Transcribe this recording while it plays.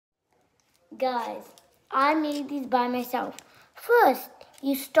Guys, I made these by myself. First,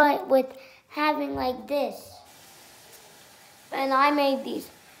 you start with having like this. And I made these.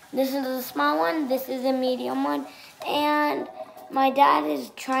 This is a small one, this is a medium one, and my dad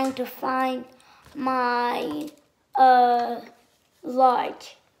is trying to find my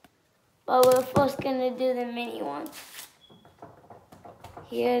large. But we're first gonna do the mini one.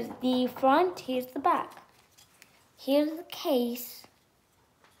 Here's the front, here's the back. Here's the case.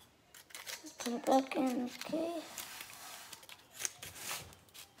 Put it back in, okay.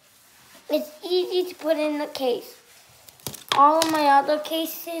 It's easy to put in the case. All of my other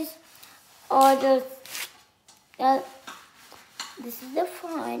cases are just, this is the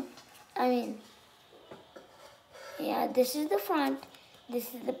front. This is the front,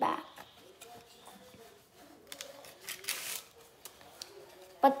 this is the back.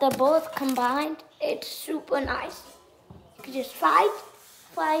 But they're both combined, it's super nice. You could just fight.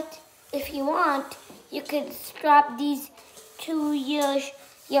 If you want, you could strap these to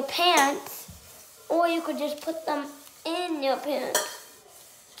your pants, or you could just put them in your pants.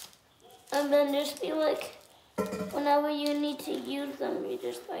 And then just be like, whenever you need to use them, you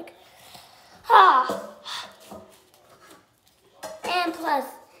just like, And plus,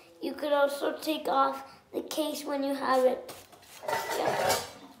 you could also take off the case when you have it. Yeah.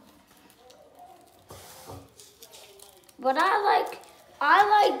 But I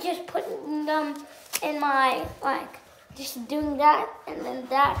like just putting them in my, just doing that, and then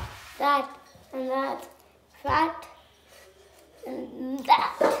that, and that, and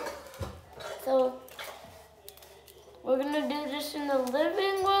that. So, we're gonna do this in the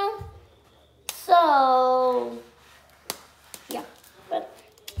living room. So, yeah, but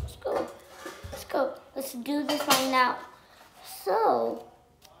let's go. Let's do this right now. So,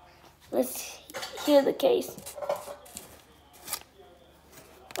 let's hear the case.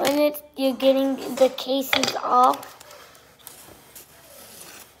 When you're getting the cases off,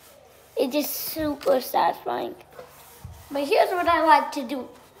 it's just super satisfying. But here's what I like to do.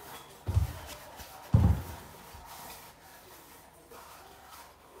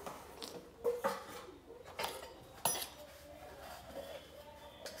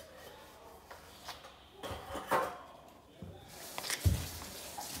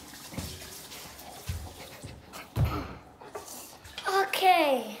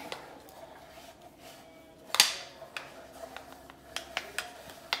 Okay.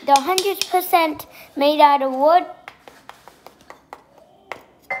 They're 100% made out of wood.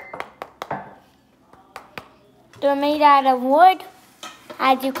 They're made out of wood,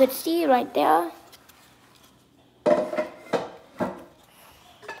 as you could see right there.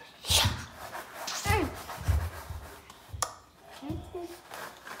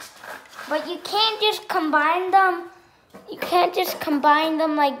 But you can't just combine them. You can't just combine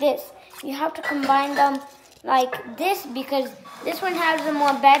them like this. You have to combine them like this, because this one has a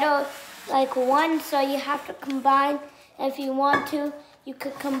more better one, so you have to combine. If you want to, you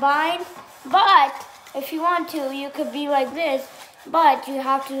could combine, but if you want to, you could be like this, but you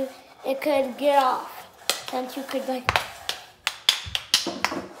have to, it could get off. Then you could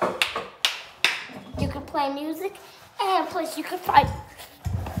you could play music, and plus you could fight.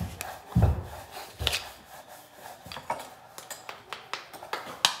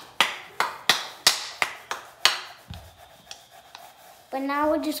 But now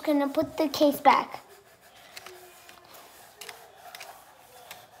we're just gonna put the case back.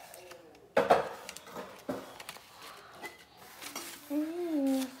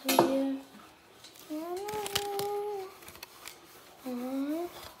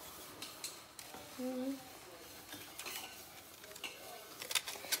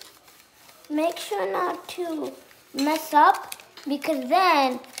 Make sure not to mess up, because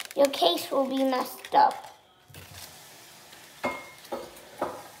then your case will be messed up.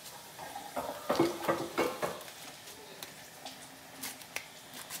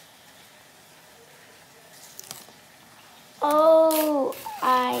 Oh,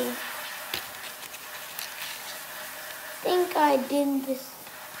 I think I did this.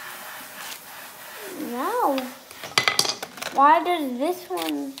 No. Why does this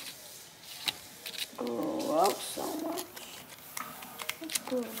one grow so much? It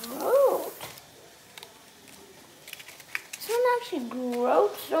grew. This one actually grew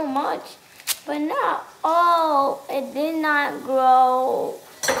so much, but not. Oh, it did not grow.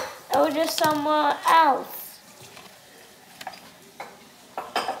 It was just somewhere else.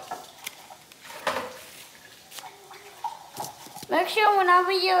 Make sure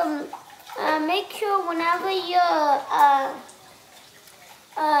whenever you're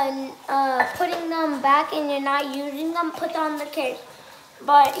putting them back and you're not using them, put on the case.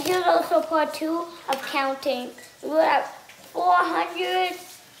 But here's also part 2 of counting. We're at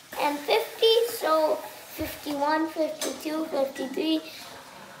 450, so 51, 52, 53,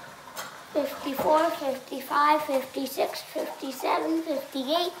 54, 55, 56, 57,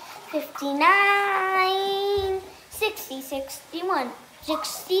 58, 59, 60, 61,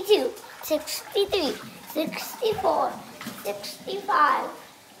 62, 63, 64, 65,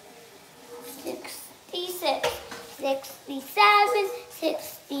 66, 67,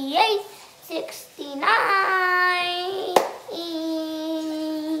 68, 69,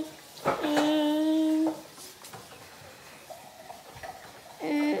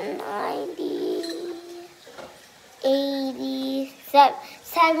 90, 87,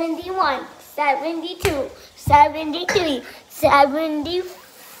 71, 72, 73, 73,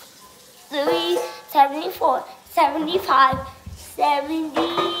 74, 75,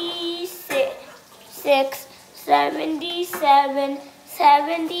 76, 77,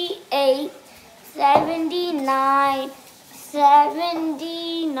 78, 79,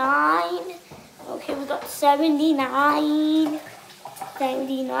 79. Okay, we got 79.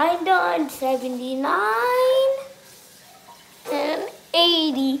 79 done, 79, and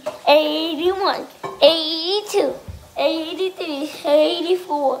 80, 81, 82, 83,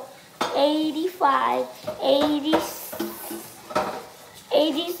 84, 85, 86,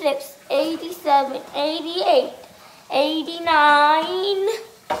 87, 88, 89,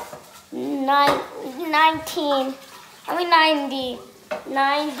 90,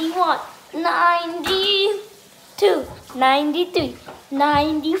 91, 92, 93,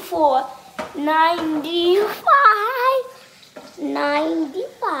 94, 95,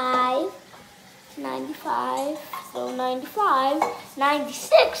 95, 95, so 95,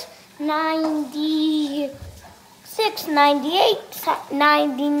 96, 96, 98,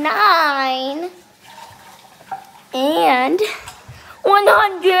 99, and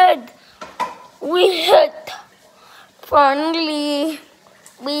 100. We hit, finally,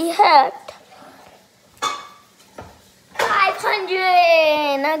 we hit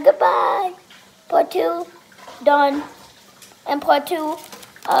 500. Now goodbye. Part 2 done. And part 2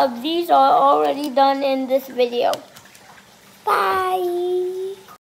 of these are already done in this video. Bye.